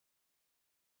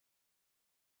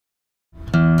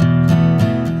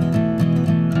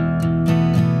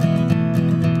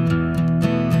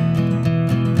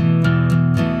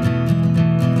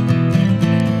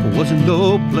and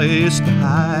no place to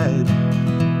hide,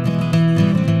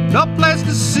 no place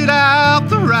to sit out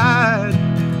the ride.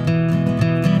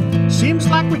 Seems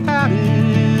like we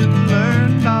hadn't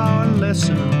learned our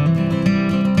lesson.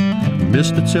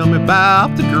 Mister, tell me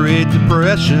about the Great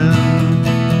Depression.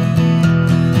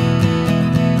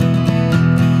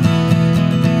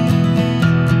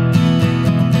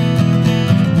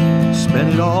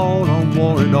 Spent it all on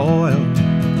war and oil,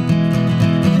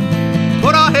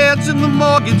 put our heads in the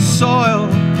mortgage soil,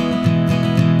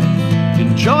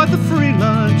 enjoyed the free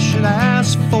lunch and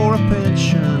asked for a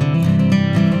pension.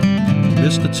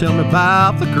 Mister, tell me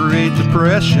about the Great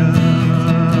Depression.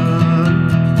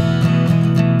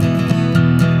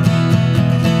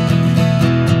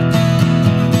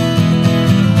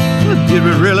 Did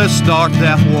we really start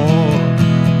that war?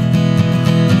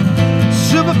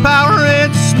 Superpower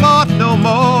ain't smart no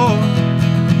more.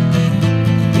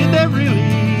 Did they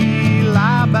really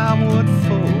lie about what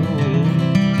for?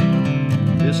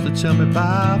 Mister, tell me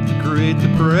about the Great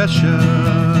Depression.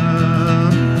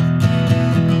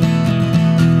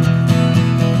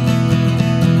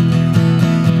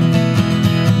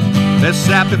 They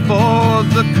sat before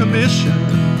the commission,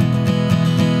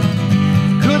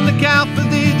 couldn't account for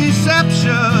the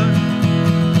deception.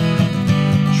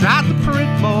 Tried to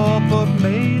print more but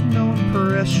made no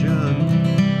impression.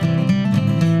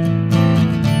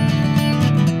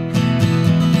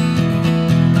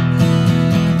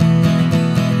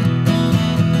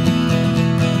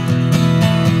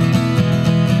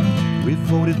 We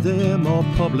voted them all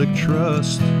public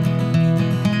trust,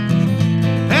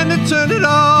 and they turned it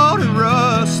all to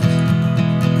rust.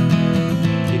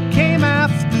 It came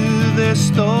after they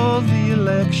stole the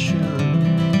election.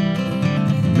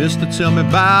 Mister, tell me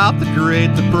about the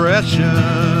Great Depression.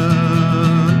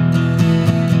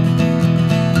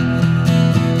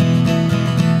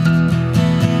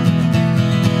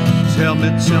 Tell me,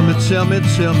 tell me, tell me,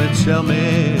 tell me, tell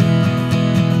me.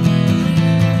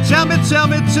 Tell me, tell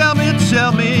me, tell me,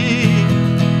 tell me.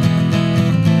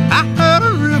 I heard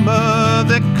a rumor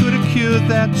that could have cured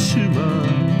that tumor.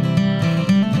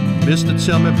 Mister,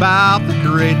 tell me about the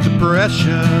Great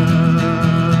Depression.